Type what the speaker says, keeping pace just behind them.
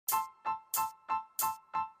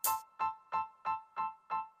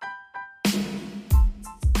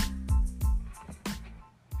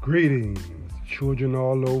Greetings, children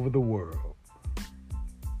all over the world.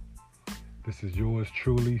 This is yours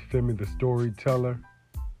truly, Femi the Storyteller,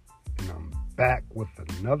 and I'm back with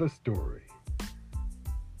another story.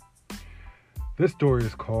 This story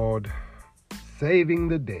is called Saving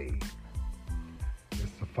the Day.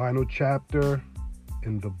 It's the final chapter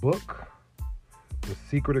in the book, The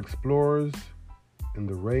Secret Explorers and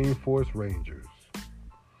the Rainforest Rangers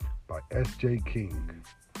by S.J. King.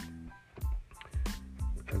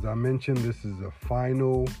 As I mentioned, this is the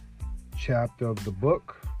final chapter of the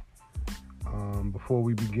book. Before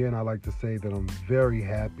we begin, I'd like to say that I'm very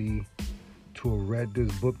happy to have read this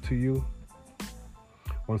book to you.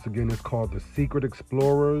 Once again, it's called The Secret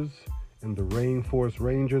Explorers and the Rainforest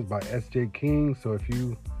Rangers by S.J. King. So if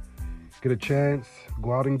you get a chance,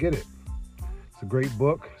 go out and get it. It's a great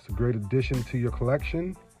book. It's a great addition to your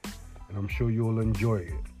collection, and I'm sure you'll enjoy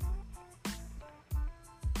it.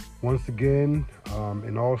 Once again,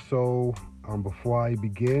 and also before I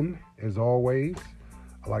begin, as always,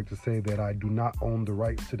 I like to say that I do not own the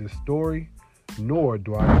rights to this story, nor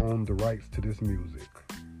do I own the rights to this music.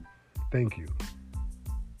 Thank you.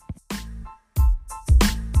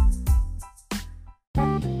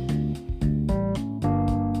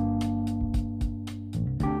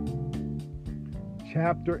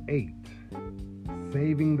 Chapter 8,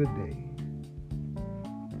 Saving the Day.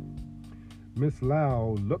 Miss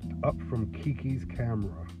Lau looked up from Kiki's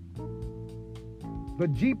camera. The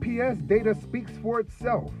GPS data speaks for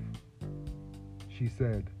itself, she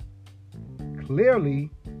said.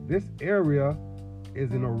 Clearly, this area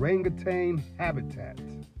is an orangutan habitat,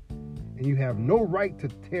 and you have no right to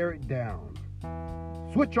tear it down.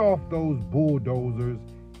 Switch off those bulldozers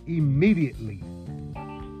immediately.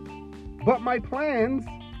 But my plans,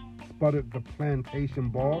 sputtered the plantation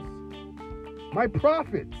boss. My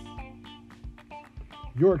profits.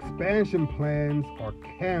 Your expansion plans are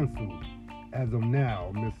canceled as of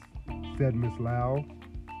now, said Miss Lau.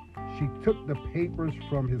 She took the papers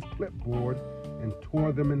from his clipboard and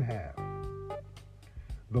tore them in half.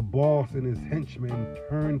 The boss and his henchmen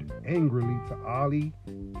turned angrily to Ali,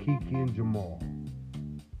 Kiki, and Jamal.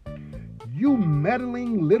 You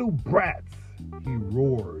meddling little brats, he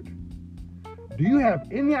roared. Do you have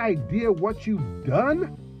any idea what you've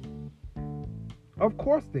done? Of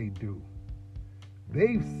course they do.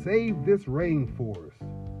 They've saved this rainforest,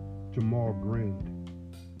 Jamal grinned.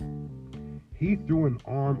 He threw an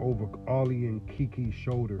arm over Ollie and Kiki's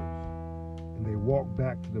shoulders, and they walked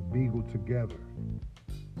back to the Beagle together,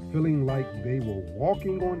 feeling like they were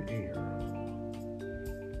walking on air.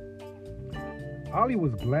 Ollie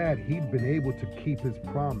was glad he'd been able to keep his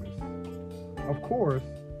promise. Of course,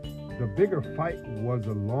 the bigger fight was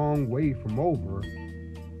a long way from over.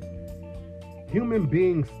 Human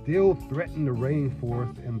beings still threaten the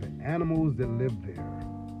rainforest and the animals that live there,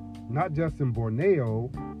 not just in Borneo,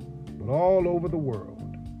 but all over the world.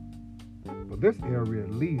 But this area,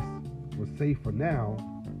 at least, was safe for now.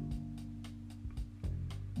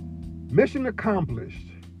 Mission accomplished,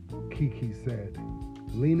 Kiki said,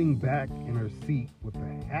 leaning back in her seat with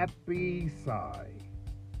a happy sigh.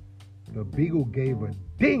 The Beagle gave a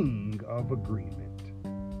ding of agreement.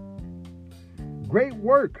 Great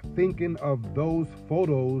work thinking of those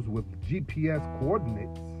photos with GPS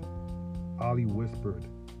coordinates, Ollie whispered.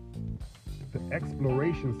 The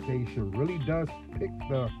exploration station really does pick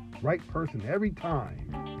the right person every time.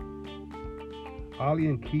 Ollie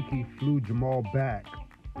and Kiki flew Jamal back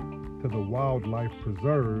to the wildlife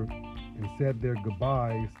preserve and said their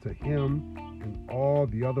goodbyes to him and all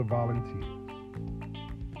the other volunteers.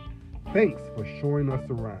 Thanks for showing us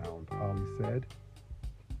around, Ollie said.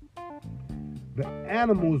 The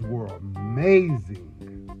animals were amazing,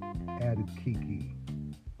 added Kiki.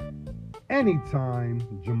 Anytime,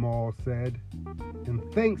 Jamal said, and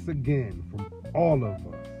thanks again from all of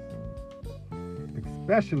us,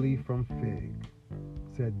 especially from Fig,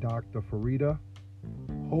 said Dr. Farida,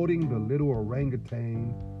 holding the little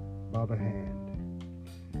orangutan by the hand.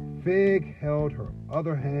 Fig held her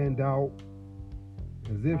other hand out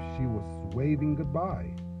as if she was waving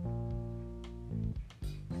goodbye.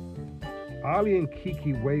 Ollie and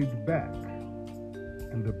Kiki waved back,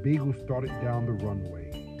 and the Beagle started down the runway.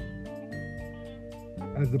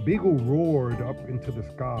 As the Beagle roared up into the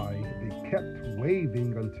sky, they kept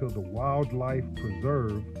waving until the wildlife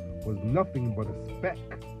preserve was nothing but a speck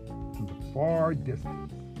in the far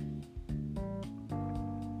distance.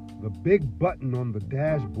 The big button on the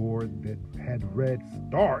dashboard that had read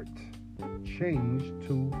START changed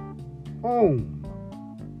to HOME.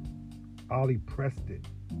 Ollie pressed it.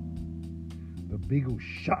 The Beagle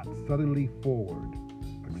shot suddenly forward,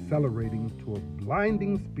 accelerating to a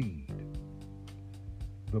blinding speed.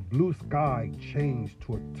 The blue sky changed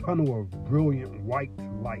to a tunnel of brilliant white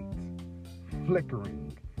light,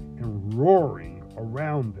 flickering and roaring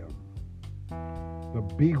around them. The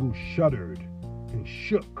beagle shuddered and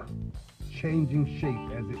shook, changing shape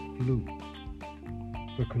as it flew.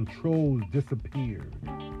 The controls disappeared.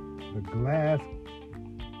 The glass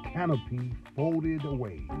canopy folded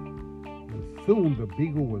away, and soon the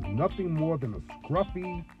beagle was nothing more than a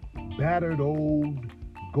scruffy, battered old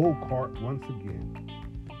go-kart once again.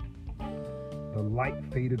 The light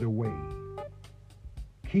faded away.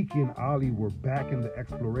 Kiki and Ollie were back in the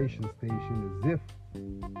exploration station as if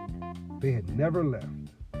they had never left.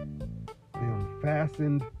 They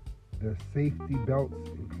unfastened their safety belts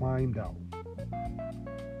and climbed out.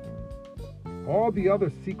 All the other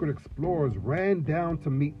secret explorers ran down to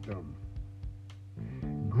meet them.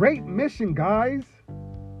 "Great mission, guys,"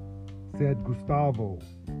 said Gustavo.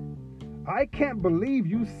 "I can't believe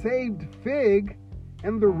you saved Fig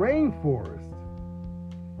and the rainforest."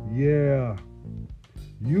 "Yeah,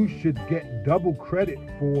 you should get double credit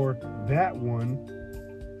for that one,"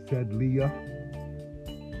 said Leah.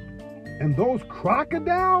 "And those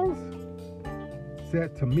crocodiles?"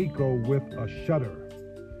 said Tomiko with a shudder.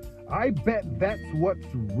 "I bet that's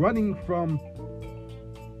what's running from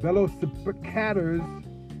velocipedors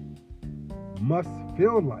must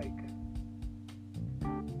feel like."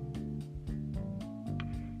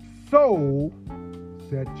 "So,"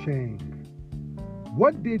 said Chang,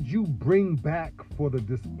 "what did you bring back for the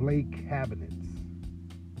display cabinets?"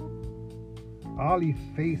 Ollie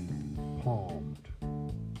face palmed.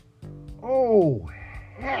 "Oh,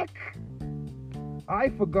 heck! I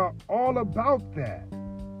forgot all about that."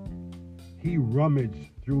 He rummaged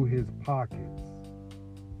through his pockets.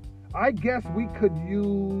 "I guess we could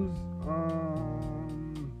use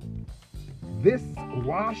this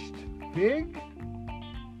washed fig?"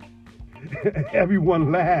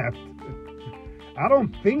 Everyone laughed. "I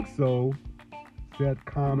don't think so," said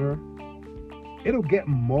Connor. "It'll get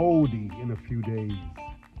moldy in a few days."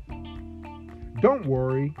 "Don't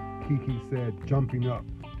worry," Kiki said, jumping up.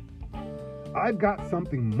 "I've got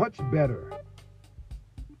something much better."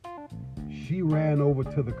 She ran over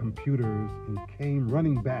to the computers and came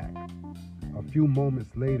running back a few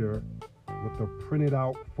moments later with a printed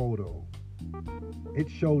out photo. It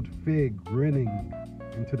showed Fig grinning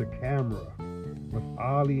into the camera with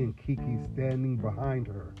Ollie and Kiki standing behind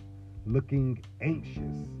her, looking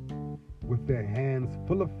anxious with their hands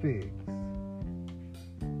full of figs.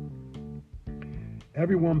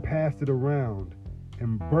 Everyone passed it around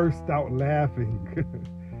and burst out laughing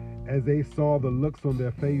as they saw the looks on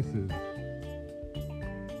their faces.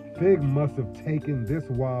 Fig must have taken this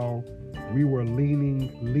while we were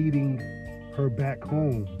leading her back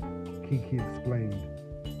home, Kiki explained.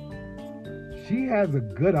 "She has a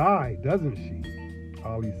good eye, doesn't she?"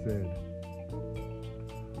 Ollie said.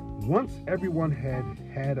 Once everyone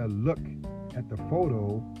had a look at the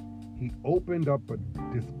photo, he opened up a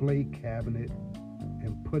display cabinet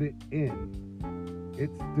and put it in.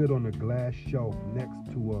 It stood on a glass shelf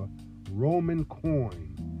next to a Roman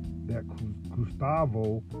coin that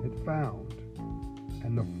Gustavo had found,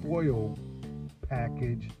 and the foil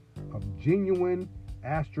package of genuine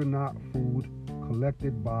astronaut food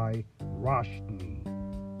collected by Roshni.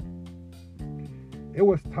 It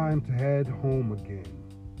was time to head home again.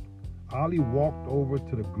 Ollie walked over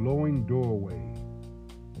to the glowing doorway,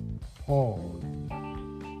 paused,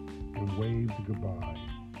 and waved goodbye.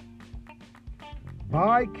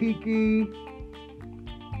 "Bye, Kiki.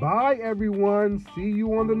 Bye, everyone. See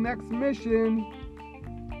you on the next mission."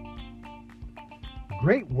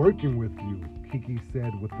 "Great working with you," Kiki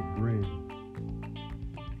said with a grin.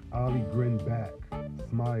 Ollie grinned back,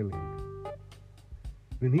 smiling.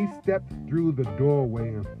 Then he stepped through the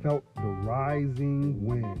doorway and felt the rising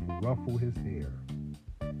wind ruffle his hair.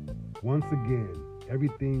 Once again,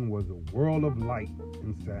 everything was a whirl of light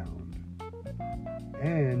and sound.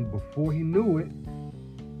 And before he knew it,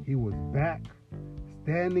 he was back,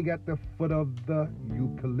 standing at the foot of the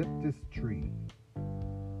eucalyptus tree.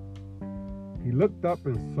 He looked up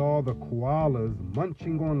and saw the koalas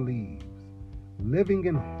munching on leaves, living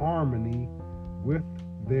in harmony with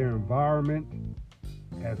their environment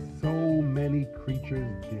as so many creatures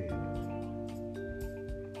did.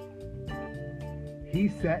 He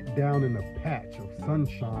sat down in a patch of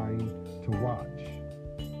sunshine to watch.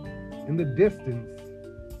 In the distance,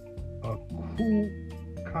 a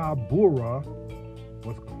kookaburra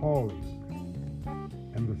was calling,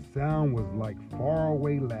 and the sound was like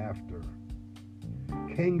faraway laughter.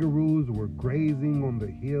 Kangaroos were grazing on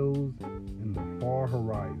the hills in the far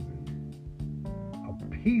horizon. A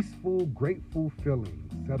peaceful, grateful feeling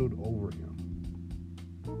settled over him.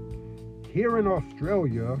 Here in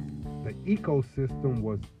Australia, the ecosystem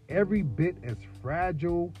was every bit as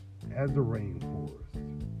fragile as the rainforest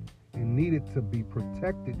and needed to be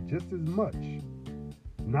protected just as much,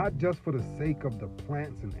 not just for the sake of the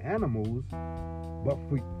plants and animals,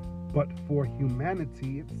 but for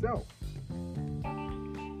humanity itself.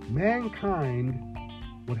 Mankind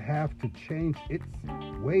would have to change its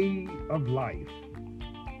way of life,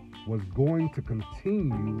 was going to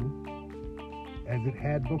continue as it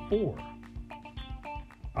had before.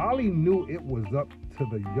 Ali knew it was up to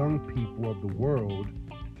the young people of the world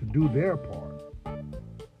to do their part.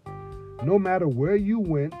 No matter where you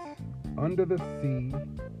went, under the sea,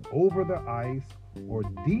 over the ice, or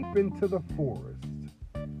deep into the forest,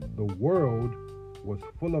 the world was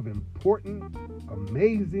full of important,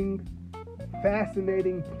 amazing,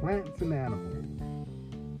 fascinating plants and animals.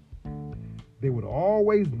 They would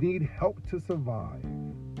always need help to survive,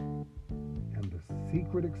 and the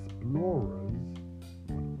secret explorers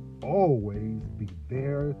would always be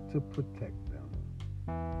there to protect them.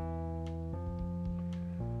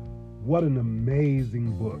 What an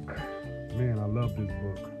amazing book. Man, I love this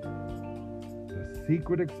book. The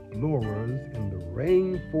Secret Explorers and the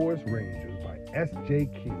Rainforest Rangers by S.J.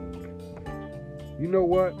 King. You know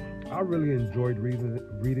what? I really enjoyed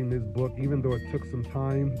reading this book, even though it took some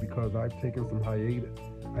time because I've taken some hiatus.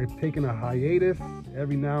 I've taken a hiatus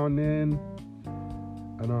every now and then,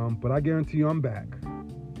 but I guarantee you I'm back.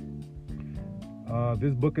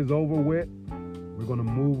 This book is over with. We're going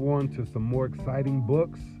to move on to some more exciting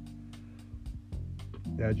books.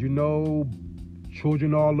 As you know,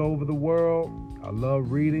 children all over the world, I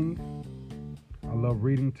love reading. I love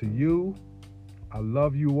reading to you. I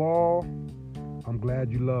love you all. I'm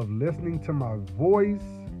glad you love listening to my voice.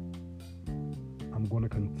 I'm going to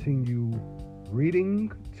continue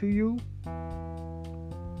reading to you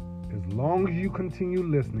as long as you continue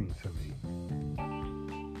listening to me.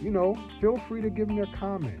 You know, feel free to give me a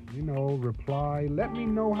comment, reply. Let me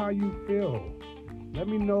know how you feel. Let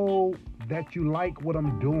me know that you like what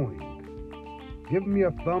I'm doing. Give me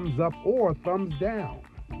a thumbs up or a thumbs down.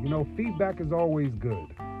 Feedback is always good.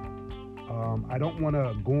 I don't want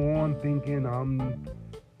to go on thinking I'm,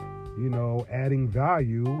 adding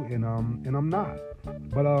value, and I'm not.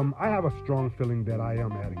 But I have a strong feeling that I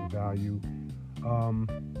am adding value.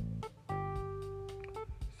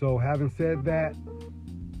 So having said that,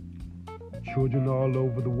 children all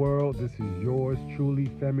over the world, this is yours truly,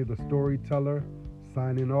 Femi the Storyteller,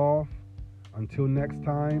 signing off. Until next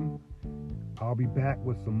time, I'll be back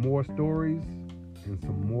with some more stories and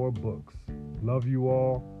some more books. Love you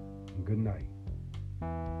all, and good night.